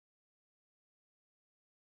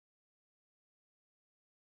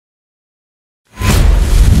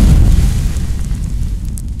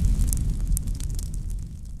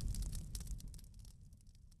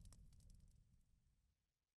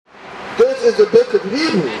This is the book of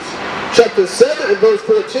Hebrews, chapter 7 and verse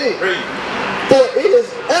 14. Read. For it is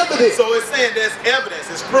evident. So it's saying there's evidence,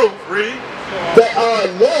 it's proof. Read. That our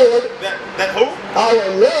Lord. That who? Our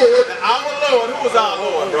Lord. That our Lord. Who is our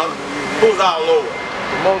Lord, brother? Who is our Lord?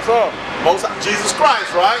 Most High. Most High. Jesus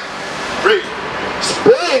Christ, right? Read.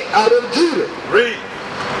 Sprang out of Judah. Read.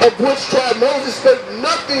 Of which tribe Moses spake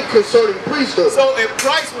nothing concerning priesthood. So if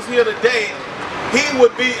Christ was here today, he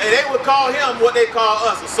would be, and they would call him what they call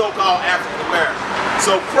us, a so-called African American.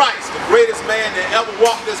 So Christ, the greatest man that ever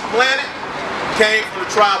walked this planet, came from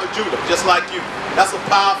the tribe of Judah, just like you. That's a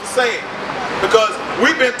powerful saying. Because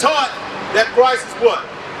we've been taught that Christ is what?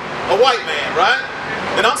 A white man, right?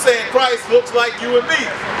 And I'm saying Christ looks like you and me.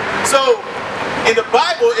 So in the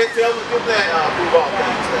Bible, it tells us, get that, prove all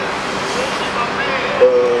things.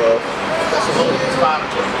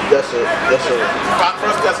 Yes, sir. Yes, sir.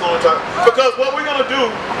 First Thessalonians. Because what we're going to do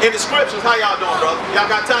in the scriptures, how y'all doing, brother?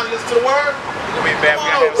 Y'all got time to listen to the word? Come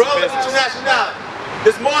on, brother, look at your nationality.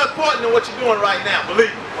 It's more important than what you're doing right now,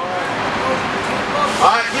 believe me.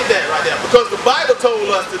 All right, get that right there. Because the Bible told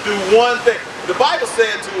us to do one thing. The Bible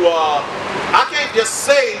said to, I can't just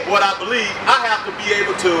say what I believe. I have to be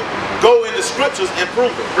able to go in the scriptures and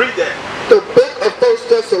prove it. Read that. The book of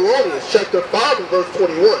 1 Thessalonians, chapter 5 and verse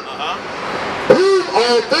 21. Prove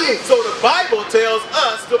all things. So the Bible tells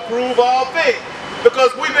us to prove all things.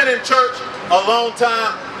 Because we've been in church a long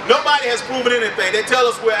time. Nobody has proven anything. They tell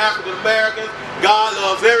us we're African Americans. God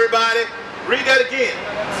loves everybody. Read that again.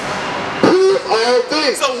 Prove all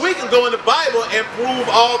things. So we can go in the Bible and prove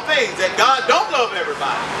all things. That God don't love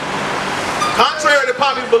everybody. Contrary to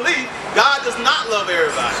popular belief, God does not love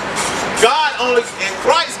everybody. God only, and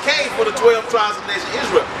Christ came for the 12 tribes of the nation of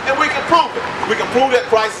Israel. And we can prove it. We can prove that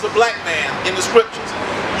Christ is a black man in the scriptures.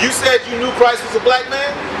 You said you knew Christ was a black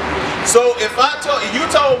man? So if I told you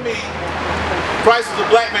told me Christ is a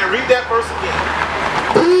black man, read that verse again.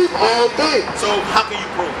 Prove all things. So how can you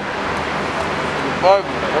prove it? Bible.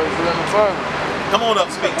 Right in the Bible. Come on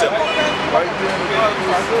up, speak to me. Right there in the Bible.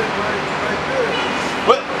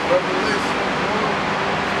 What?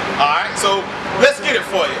 Alright, so let's get it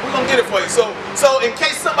for you. We're gonna get it for you. So in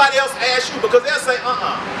case somebody else asks you, because they'll say,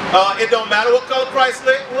 it don't matter what color Christ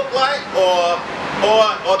look like, or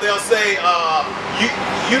they'll say,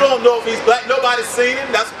 you don't know if he's black, nobody's seen him.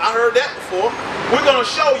 I heard that before. We're gonna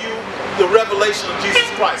show you the revelation of Jesus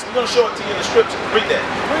Christ. We're gonna show it to you in the scriptures. Read that.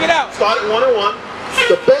 Bring it out. Start at 1 and 1.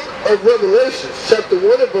 The book of Revelation, chapter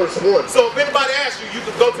 1 and verse 1. So if anybody asks you, you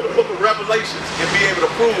can go to the book of Revelations and be able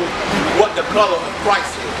to prove what the color of Christ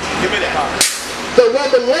is. Give me that. The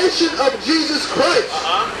revelation of Jesus Christ,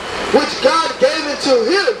 which God gave unto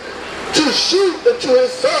him to shew unto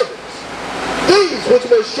his servants, things which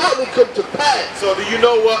may shortly come to pass. So do you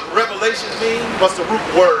know what revelation means? What's the root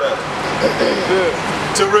word of it?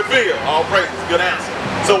 To reveal. All praises. Good answer.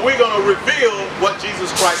 So we're going to reveal what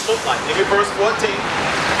Jesus Christ looked like. Give me verse 14.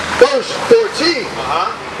 Verse 14.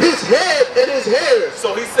 His head and his hairs.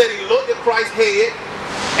 So he said he looked at Christ's head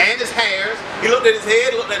and his hairs. He looked at his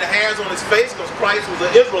head, looked at the hairs on his face, because Christ was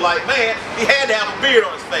an Israelite man. He had to have a beard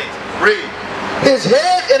on his face. Read. His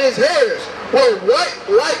head and his hairs were white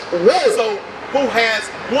like wool. So who has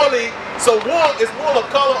woolly? So wool is wool a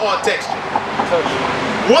color or a texture?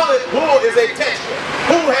 Wool is a texture.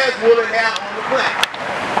 Who has woolly hair on the planet?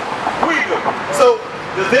 We do. So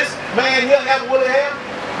does this man here have woolly hair?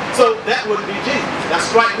 So that wouldn't be Jesus. That's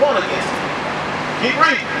strike one against him. Keep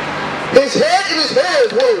reading. His head and his hairs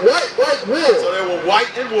were white like wool. So they were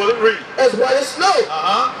white and woolly. Read. As white as snow.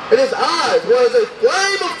 And his eyes were as a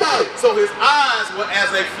flame of fire. So his eyes were as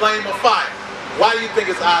a flame of fire. Why do you think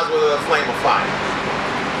his eyes were a flame of fire?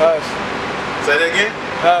 Passion. Say that again?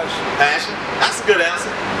 Passion. Passion. That's a good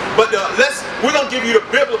answer. But we're going to give you the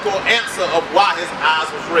biblical answer of why his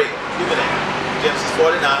eyes was red. Give me that. Genesis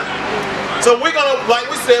 49. So we're going to, like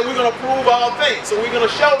we said, we're going to prove all things. So we're going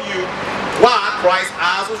to show you why Christ's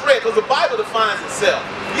eyes was red. Because the Bible defines itself.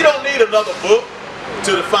 You don't need another book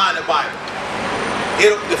to define the Bible.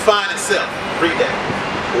 It'll define itself. Read that.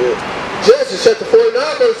 Genesis chapter 49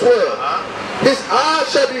 verse 12. His eyes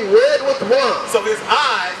shall be red with wine. So his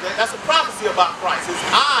eyes, that's a prophecy about Christ. His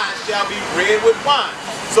eyes shall be red with wine.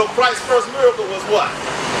 So Christ's first miracle was what?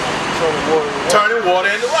 Turning water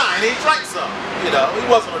into wine. And he drank some. You know, he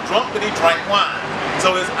wasn't a drunk, but he drank wine.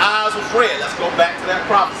 So his eyes was red. Let's go back to that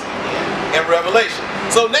prophecy again in Revelation.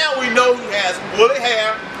 So now we know he has woolly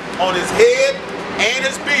hair on his head and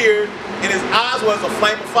his beard, and his eyes was a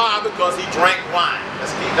flame of fire because he drank wine.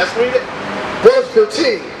 Let's read it. Verse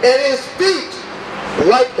 15. And his feet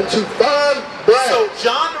like unto fine brass. So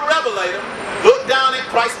John the Revelator looked down at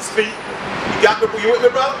Christ's feet. You with me,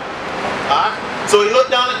 brother? All right. So he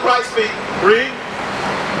looked down at Christ's feet. Read.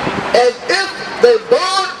 As if they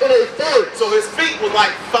burned in a furnace. So his feet were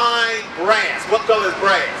like fine brass. What color is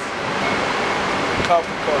brass? Copper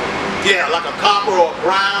color. Yeah, like a copper or a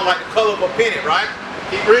brown, like the color of a penny, right?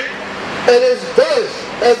 Keep reading. And his voice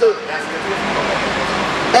as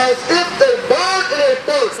if they burned in a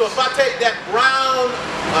furnace. So if I take that brown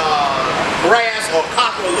brass or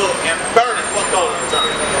copper look and burn it, what color does it turn?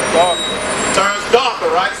 Darker. It turns darker,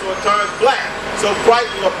 right? So it turns black. So Christ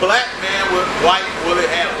was a black man with white woolly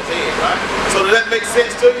hair on his head, right? So does that make sense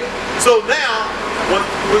to you? So now,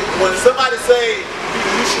 when somebody say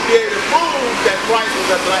you should be able to prove that Christ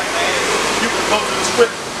was a black man, you can go to the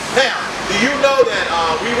scripture. Now, do you know that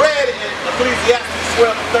we read in Ecclesiastes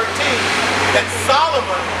 12:13 that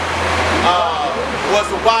Solomon was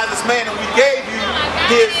the wisest man, and we gave you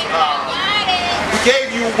his, we gave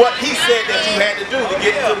you what he said that you had to do to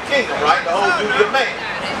get into the kingdom, right? The whole duty of man.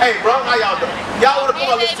 Hey, bro, how y'all doing? Y'all want to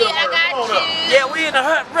come on, listen to the word? Come on up. Yeah, we in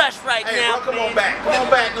a rush right Hey, now. bro, come on back. Come on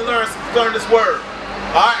back and learn this word.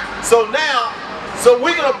 All right. So now,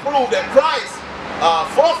 we're gonna prove that Christ's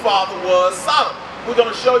forefather was Solomon. We're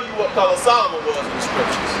gonna show you what color Solomon was in the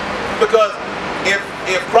scriptures. Because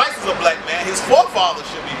if Christ is a black man, his forefather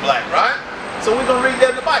should be black, right? So we're gonna read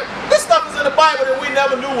that in the Bible. This stuff is in the Bible that we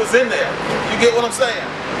never knew was in there. You get what I'm saying?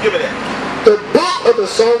 Give me that. The book of the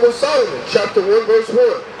Song of Solomon, chapter 1, verse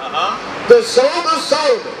 1. The Song of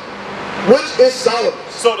Solomon, which is Solomon.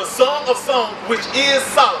 So the Song of Songs, which is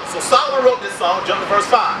Solomon. So Solomon wrote this song, jump to verse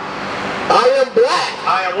 5. I am black.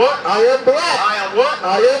 I am what? I am black. I am what?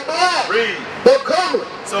 I am black. Read. But comely.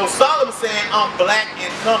 So Solomon saying, I'm black and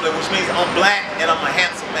comely, which means I'm black and I'm a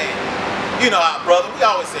handsome man. You know our brother, we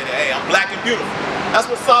always say that, hey, I'm black and beautiful. That's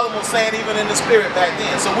what Solomon was saying even in the spirit back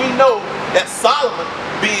then. So we know that Solomon,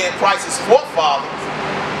 being Christ's forefather,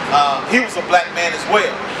 he was a black man as well.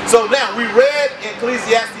 So now we read in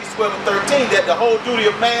Ecclesiastes 12:13 that the whole duty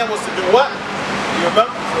of man was to do what? You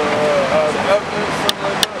remember? The evidence, something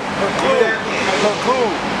like that.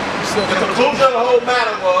 Conclude. The conclusion of the whole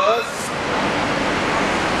matter was,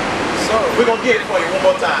 we're going to get it for you one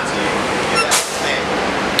more time so you can understand.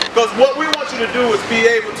 Because what we want you to do is be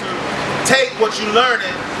able to take what you're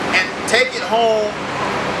learning and take it home,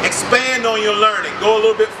 expand on your learning, go a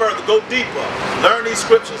little bit further, go deeper. Learn these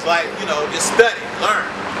scriptures like, you know, just study, learn.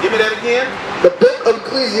 Give me that again. The book of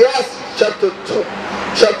Ecclesiastes, chapter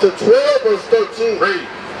 12, verse 13. Read.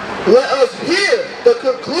 Let us hear the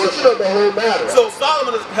conclusion of the whole matter. So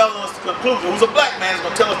Solomon is telling us the conclusion. Who's a black man is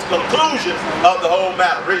going to tell us the conclusion of the whole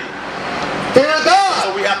matter. Read. Fear God.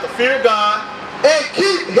 So we have to fear God. And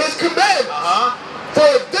keep his commandments. For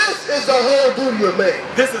this is the whole duty of man.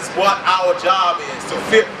 This is what our job is, to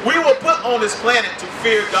fear. We were put on this planet to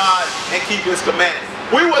fear God and keep his commandments.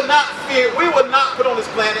 We were not put on this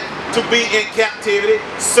planet to be in captivity,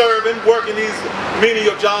 serving, working these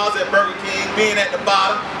menial jobs at Burger King, being at the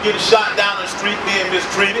bottom, getting shot down the street, being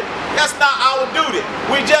mistreated. That's not our duty.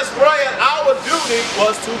 We just read our duty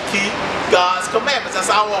was to keep God's commandments.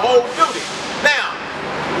 That's our whole duty. Now,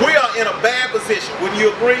 we are in a bad position. Wouldn't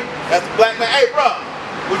you agree? As a black man, hey bro,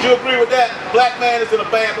 would you agree with that? Black man is in a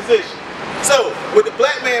bad position. So, with the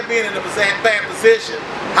black man being in a bad position,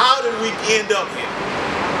 how did we end up here?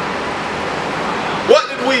 What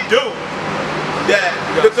did we do?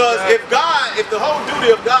 Because if the whole duty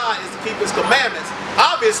of God is to keep his commandments,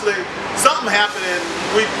 obviously something happened and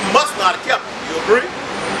we must not have kept them. You agree?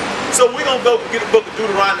 So we're going to go get the book of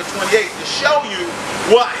Deuteronomy 28 to show you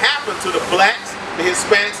what happened to the blacks, the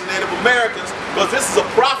Hispanics, and Native Americans, because this is a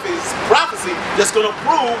prophecy that's going to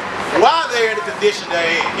prove why they're in the condition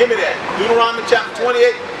they're in. Give me that. Deuteronomy chapter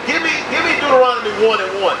 28. Give me Deuteronomy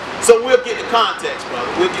 1:1. So we'll get the context, brother.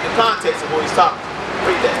 We'll get the context of what he's talking about.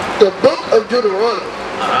 Read that. The book of Deuteronomy,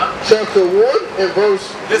 chapter 1 and verse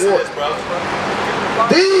 1. Listen to this, brother.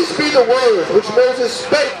 These be the words which Moses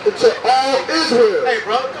spake unto all Israel. Hey,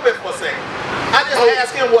 brother, come here for a second. I just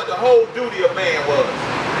asked him what the whole duty of man was.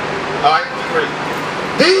 All right, keep reading.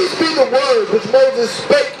 These be the words which Moses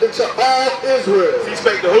spake unto all Israel. He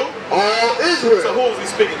spake to who? All Israel. So who was he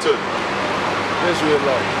speaking to?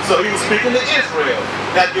 Israelites. So he was speaking to Israel.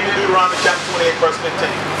 Now give me Deuteronomy chapter 28, verse 15.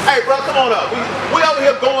 Hey, bro, come on up. We over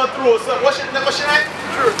here going through or something. What's your name?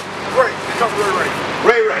 Sure. Ray. It comes Ray.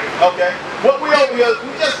 Ray. Okay. What we over here, we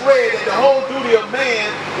just read that the whole duty of man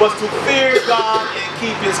was to fear God and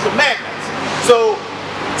keep his commandments. So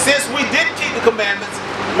since we didn't keep the commandments,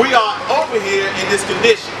 we are over here in this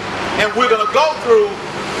condition. And we're going to go through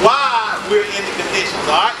why we're in the conditions.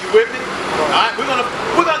 All right, you with me? All right,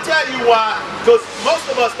 we're gonna tell you why, because most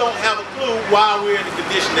of us don't have a clue why we're in the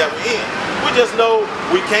condition that we're in. We just know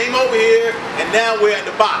we came over here and now we're at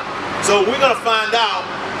the bottom. So So we're going to find out,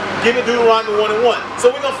 give me Deuteronomy 1 and 1.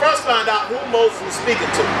 So we're going to first find out who Moses was speaking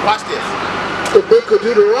to. Watch this. The book of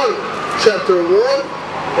Deuteronomy, chapter 1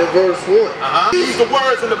 and verse 1. These are the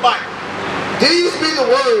words in the Bible. These be the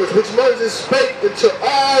words which Moses spake unto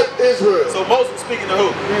all Israel. So Moses was speaking to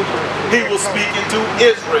who? He was speaking to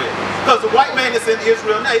Israel. Because the white man that's in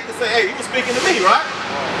Israel now, he can say, hey, he was speaking to me, right?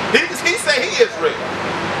 He say he Israel.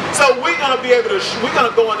 So we're going to be able to, we're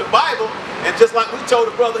going to go in the Bible, and just like we told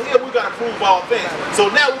the brother here, we're going to prove all things.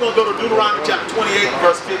 So now we're going to go to Deuteronomy chapter 28,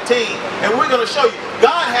 verse 15, and we're going to show you,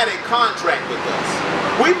 God had a contract with us.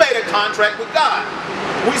 We made a contract with God.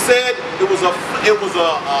 We said if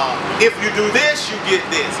you do this, you get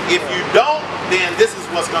this. If you don't, then this is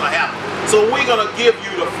what's going to happen. So we're going to give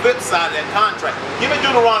you the flip side of that contract. Give me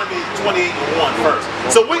Deuteronomy 28 and 1 first.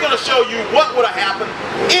 So we're going to show you what would have happened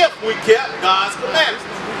if we kept God's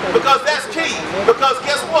commandments. Because that's key. Because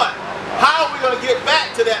guess what? How are we going to get back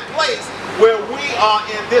to that place where we are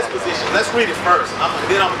in this position? Let's read it first.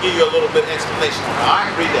 Then I'm going to give you a little bit of explanation. All right,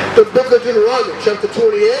 read that. The book of Deuteronomy, chapter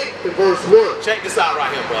 28 and verse 1. Check this out right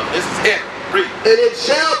here, brother. This is heavy. Read. And it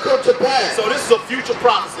shall come to pass. So this is a future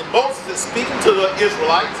prophecy. Moses is speaking to the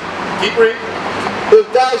Israelites. Keep reading. If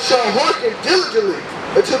thou shalt hearken diligently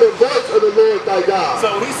unto the voice of the Lord thy God.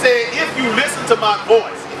 So he said, if you listen to my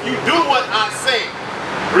voice, if you do what I say,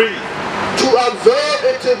 read. To observe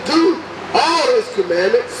and to do all his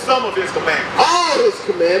commandments. Some of his commandments. All his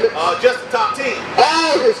commandments. Just the top 10.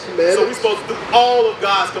 All his commandments. So we're supposed to do all of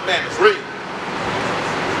God's commandments. Read.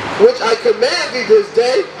 Which I command thee this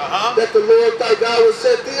day, that the Lord thy God will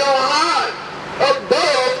set thee on high,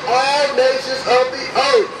 above all nations of the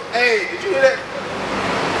earth. Hey, did you hear that?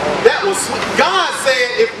 That was sweet. God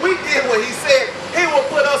said if we did what he said, he will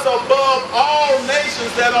put us above all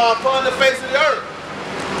nations that are upon the face of the earth.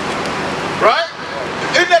 Right?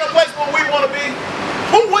 Isn't that a place where we want to be?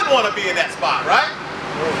 Who wouldn't want to be in that spot, right?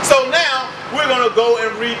 So now we're going to go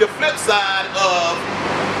and read the flip side of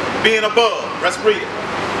being above. Let's read it.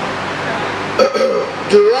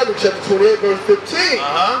 Deuteronomy chapter 28 verse 15.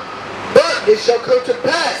 But it shall come to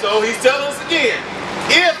pass. So he's telling us again,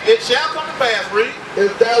 if it shall come to pass, read.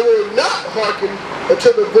 If thou wilt not hearken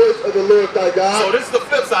unto the voice of the Lord thy God. So this is the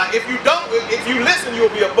flip side. If you don't, if you listen, you'll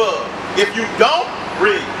be above. If you don't,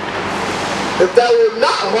 read. If thou wilt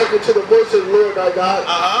not hearken to the voice of the Lord thy God,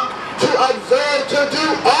 to observe to do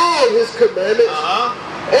all his commandments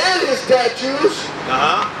and his statutes,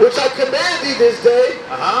 which I command thee this day,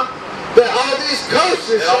 that all these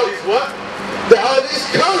curses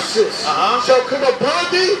shall come upon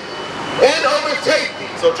thee and overtake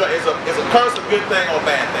thee. So is a curse a good thing or a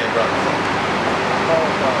bad thing, brother?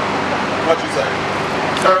 What you say?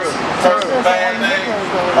 Curse is a bad thing?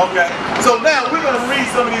 Okay. So now we're going to read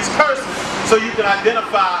some of these curses so you can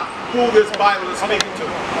identify who this Bible is speaking to.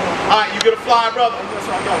 All right, you get a flyer, brother?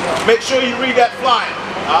 Make sure you read that flyer.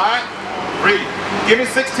 All right? Read. Give me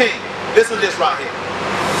 16. Listen to this right here.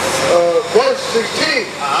 Verse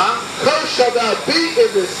 16. Cursed shall thou be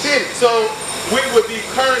in the city. So we would be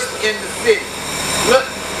cursed in the city. Look,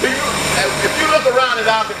 if you look around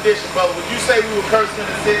at our condition, brother, would you say we were cursed in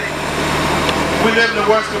the city? We live in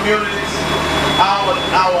the worst communities. Our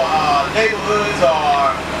neighborhoods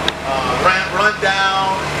are run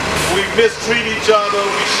down. We mistreat each other.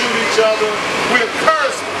 We shoot each other. We're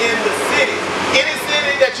cursed in the city. Any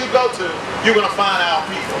city that you go to, you're going to find our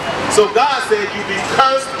people. So God said you be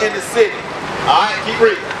cursed in the city. All right, keep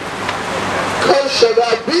reading. Cursed shall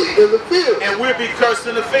thou be in the field. And we'll be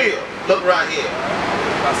cursed in the field. Look right here.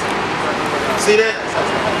 See that?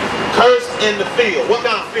 Cursed in the field. What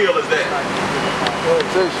kind of field is that?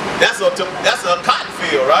 That's a cotton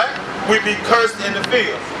field, right? We be cursed in the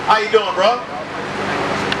field. How you doing, bro?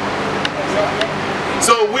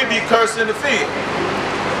 So we be cursed in the field.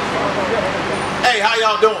 Hey, how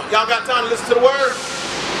y'all doing? Y'all got time to listen to the word?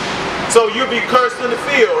 So you'll be cursed in the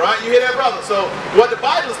field, right? You hear that, brother? So what the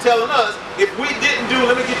Bible is telling us, if we didn't do,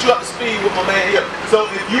 let me get you up to speed with my man here. So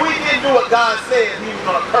if we didn't do what God said, he was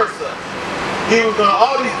going to curse us. He was going to,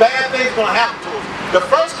 all these bad things going to happen to us. The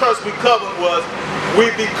first curse we covered was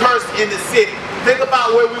we'd be cursed in the city. Think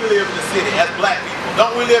about where we live in the city as black people.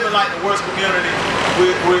 Don't we live in like the worst community?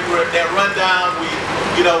 We're that run down. We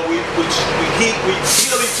kill each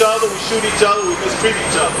other. We shoot each other. We mistreat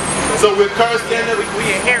each other. So we're cursed in it. We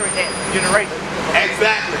inherit that generation.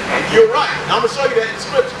 Exactly. And you're right. I'm going to show you that in the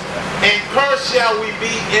scriptures. And cursed shall we be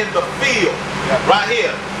in the field. Right here.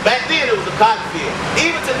 Back then it was a cotton field.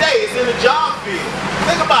 Even today it's in the job field.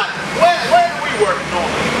 Think about it. Where do we work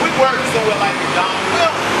normally? We work somewhere like McDonald's.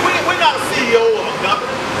 We're not a CEO of a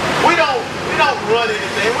company. We don't run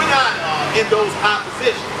anything. We're not in those high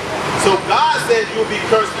positions. So God says you'll be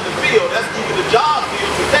cursed in the field. That's even the job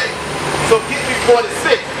field today. So give me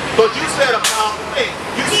 46. Because you said a powerful thing.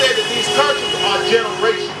 You said that these curses are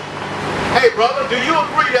generational. Hey, brother, do you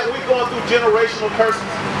agree that we're going through generational curses?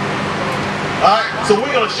 All right, so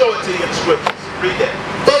we're going to show it to you in the scriptures. Read that.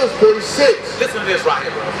 Verse 46. Listen to this right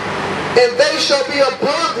here, brother. And they shall be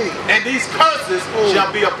upon thee. And these curses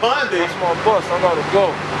shall be upon thee. That's my bus. I gotta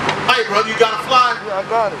go. Hey, brother, you got to fly? Yeah, I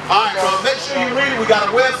got it. All right, brother, make sure you read it. We got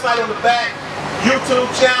a website on the back,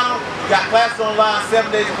 YouTube channel. We got classes online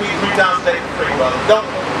 7 days a week, 3 times a day for free, brother.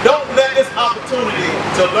 Don't let this opportunity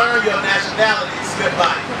to learn your nationality slip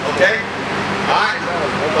by you, okay?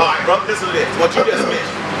 All right, brother, listen to this. What you just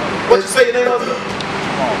mentioned. What you say your name was?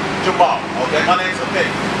 Jamal. Okay, my name's okay.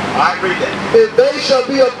 All right, read that. And they shall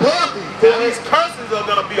be upon thee. Now these curses are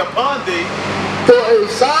going to be upon thee for a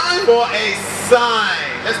sign. For a sign.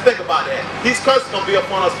 Let's think about that. These curses are going to be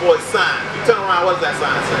upon us for a sign. You turn around, what does that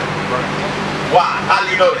sign say? Why? How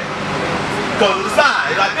do you know that? Because of the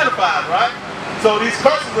sign. It identifies, right? So these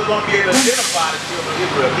curses are going to be able to identify the children of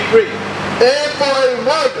Israel. Keep reading. And for a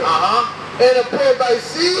wonder. And upon thy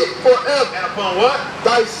seed forever. And upon what?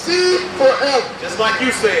 Thy seed forever. Just like you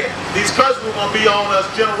said, these curses are going to be on us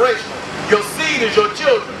generational. Your seed is your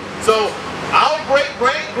children. So our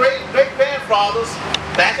great-grandfathers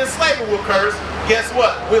back in slavery were cursed. Guess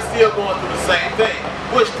what? We're still going through the same thing.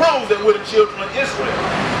 Which proves that we're the children of Israel.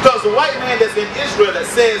 Because the white man that's in Israel that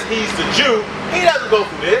says he's the Jew, he doesn't go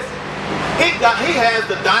through this. He has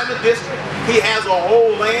the diamond district. He has a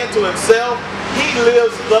whole land to himself. He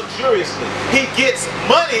lives luxuriously. He gets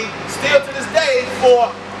money still to this day for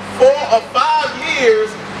 4 or 5 years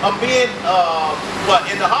of being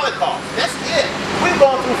in the Holocaust. That's it. We've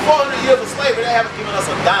gone through 400 years of slavery. They haven't given us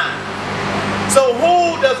a dime. So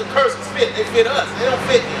who does the curses fit? They fit us. They don't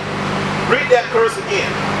fit him. Read that curse again.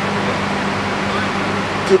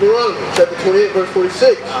 Deuteronomy chapter 28 verse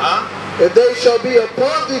 46. And they shall be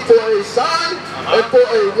upon thee for a sign and for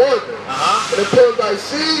a wonder. And upon thy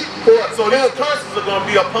seed forever. So these curses are going to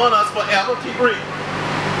be upon us forever. Keep reading.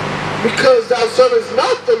 Because thou servest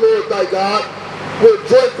not the Lord thy God with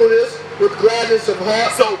joyfulness, with gladness of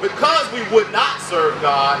heart. So because we would not serve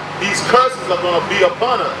God, these curses are going to be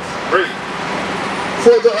upon us. Read.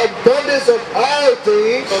 For the abundance of all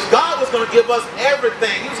things. Because God was going to give us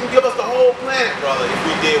everything. He was going to give us the whole planet, brother, if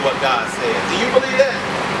we did what God said. Do you believe that?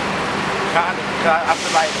 I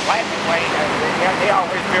feel like the white people, they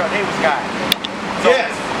always felt they was God. So yes.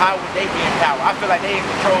 How would they be in power? I feel like they in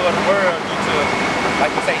control of the world due to,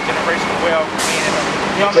 like you say, generational wealth.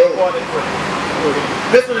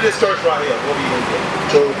 Listen to this church right here. What are you going to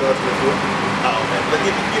do? Oh, man.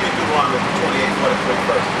 Give me Deuteronomy 28, 43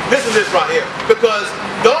 first. Listen to this right here. Because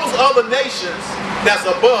those other nations that's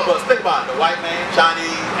above us, think about it, the white man,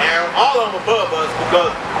 Chinese, Arab, all of them above us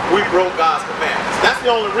because we broke God's commandments. That's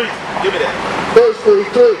the only reason. Give me that. Verse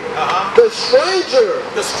 43. The stranger.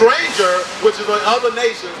 The stranger, which is the other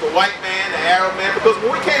nations, the white man, the Arab man, because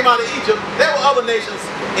when we came out of Egypt, there were other nations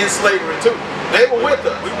in slavery too. They were with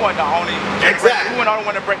us. We weren't the only. Exactly. We weren't the only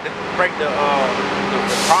one to break the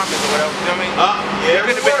promise or whatever. You know what I mean? Yeah,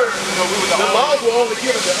 we were. The laws were only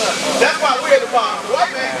given to us. That's why we're at the bottom. The white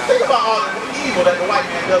man, think about all the evil that the white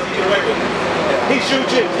man does. He get away with it. He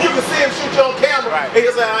shoots you. You can see him shoot you on camera. And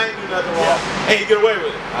he'll say, I ain't do nothing wrong. And he get away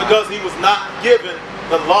with it. Because he was not given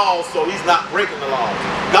the laws, so he's not breaking the laws.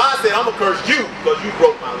 God said, I'm going to curse you because you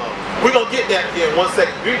broke my law. We're going to get that here in 1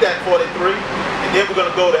 second. Read that 43. And then we're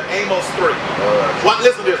going to go to Amos 3.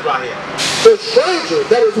 Listen to this right here. The stranger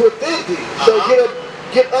that is within thee shall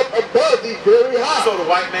get up above thee very high. So the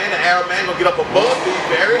white man, the Arab man, going to get up above thee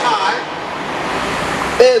very high.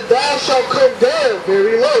 And thou shalt come down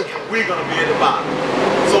very low. And we're going to be at the bottom.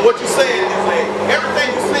 So what you're saying is that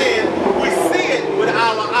everything you're saying, we see it with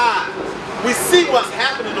our eyes. We see what's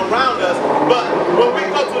happening around us, but when we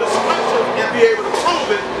go to the scriptures and be able to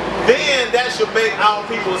prove it, then that should make our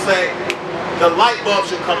people say, the light bulb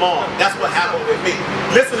should come on. That's what happened with me.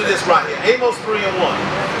 Listen to this right here. Amos 3 and 1.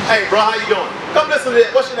 Hey, bro, how you doing? Come listen to this.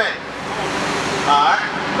 What's your name? All right.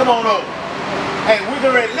 Come on over. Hey, we've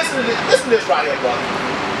been ready. Listen to this. Listen to this right here, brother.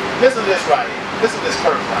 Listen to this right here. Listen to this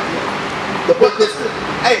curse right here. The book is,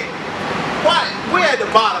 hey, why? We're at the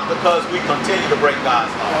bottom because we continue to break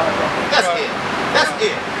God's law. That's it. That's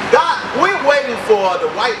it. God, we're waiting for the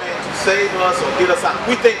white man to save us or get us out.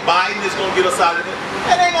 We think Biden is going to get us out of this.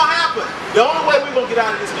 That ain't going to happen. The only way we're going to get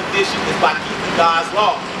out of this condition is by keeping God's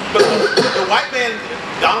law. Because the white man,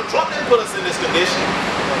 Donald Trump didn't put us in this condition.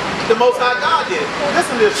 The Most High God did.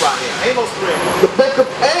 Listen to this right here. Amos 3. The book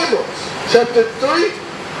of Amos, chapter 3,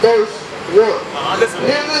 verse 1. Listen.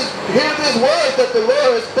 Hear this word that the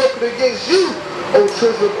Lord has spoken against you, O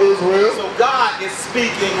children of Israel. So God is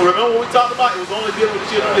speaking. Remember what we talked about? It was only dealing with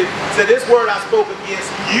the children of Israel. He said, this word I spoke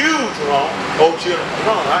against you, Jerome, O children.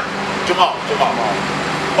 Jerome, right? Jamal.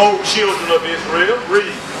 O children of Israel.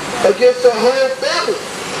 Read. Against the whole family,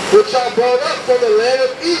 which I brought up from the land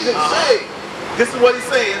of Egypt, saying. This is what he's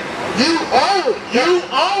saying. You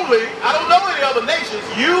only, I don't know any other nations,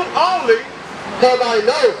 you only have I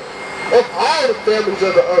known of all the families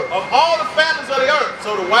of the earth. Of all the families of the earth.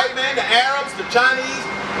 So the white man, the Arabs, the Chinese,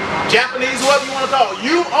 Japanese, whoever you want to call,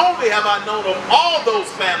 you only have I known of all those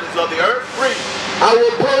families of the earth. Read. I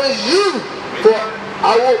will punish you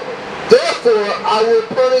therefore I will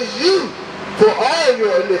punish you for all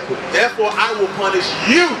your iniquities. Therefore I will punish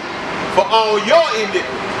you for all your iniquities.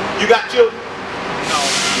 You got children? No.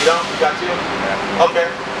 You don't? You got children? Yeah. Okay.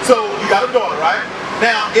 So you got a daughter, right?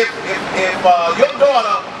 Now, if your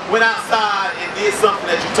daughter went outside and did something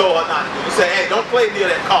that you told her not to do, you say, hey, don't play near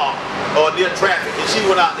that car or near traffic, and she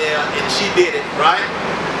went out there and she did it, right?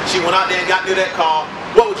 She went out there and got near that car,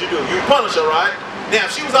 what would you do? You punish her, right? Now,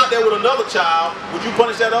 if she was out there with another child, would you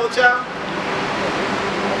punish that other child?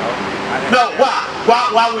 No, why?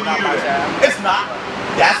 Why would you do that? It's not.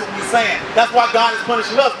 That's what we're saying. That's why God is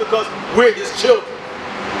punishing us, because we're his children.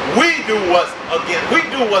 We do what's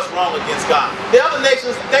wrong against God. The other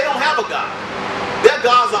nations, they don't have a God. Their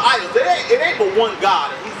gods are idols. It ain't but one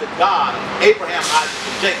God, and he's the God of Abraham, Isaac,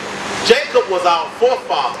 and Jacob. Jacob was our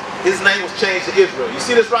forefather. His name was changed to Israel. You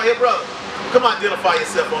see this right here, brother? Come identify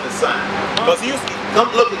yourself on this sign. Because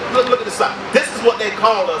come look at the sign. This is what they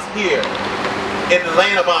call us here in the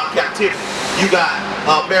land of our captivity. You got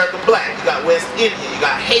American Black, you got West Indian, you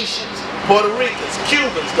got Haitians, Puerto Ricans,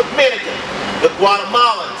 Cubans, Dominicans, the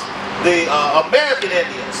Guatemalans, the American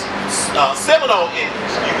Indians, Seminole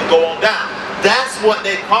Indians. You can go on down. That's what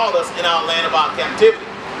they called us in our land of our captivity.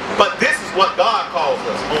 But this is what God calls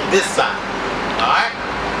us on this side. Alright?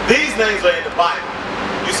 These names are in the Bible.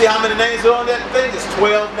 You see how many names are on that thing? It's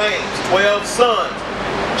 12 names, 12 sons.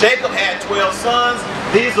 Jacob had 12 sons.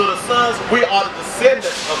 These are the sons. We are the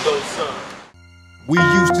descendants of those sons. We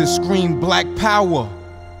used to scream black power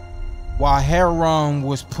while Heron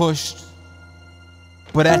was pushed.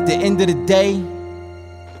 But at the end of the day,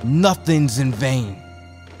 nothing's in vain.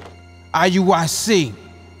 IUIC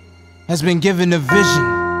has been given a vision.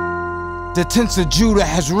 The tents of Judah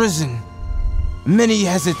has risen. Many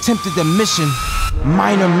has attempted the mission.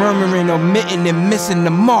 Minor murmuring, omitting, and missing the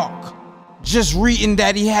mark. Just reading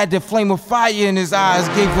that he had the flame of fire in his eyes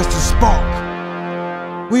gave us the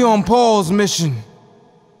spark. We on Paul's mission.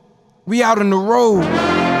 We out on the road,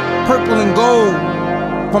 purple and gold.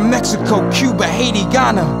 From Mexico, Cuba, Haiti,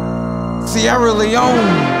 Ghana, Sierra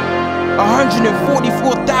Leone.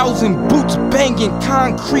 144,000 boots banging,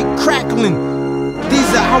 concrete crackling.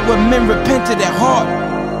 These are our men repented at heart.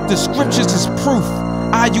 The scriptures is proof.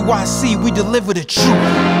 IUIC, we deliver the truth.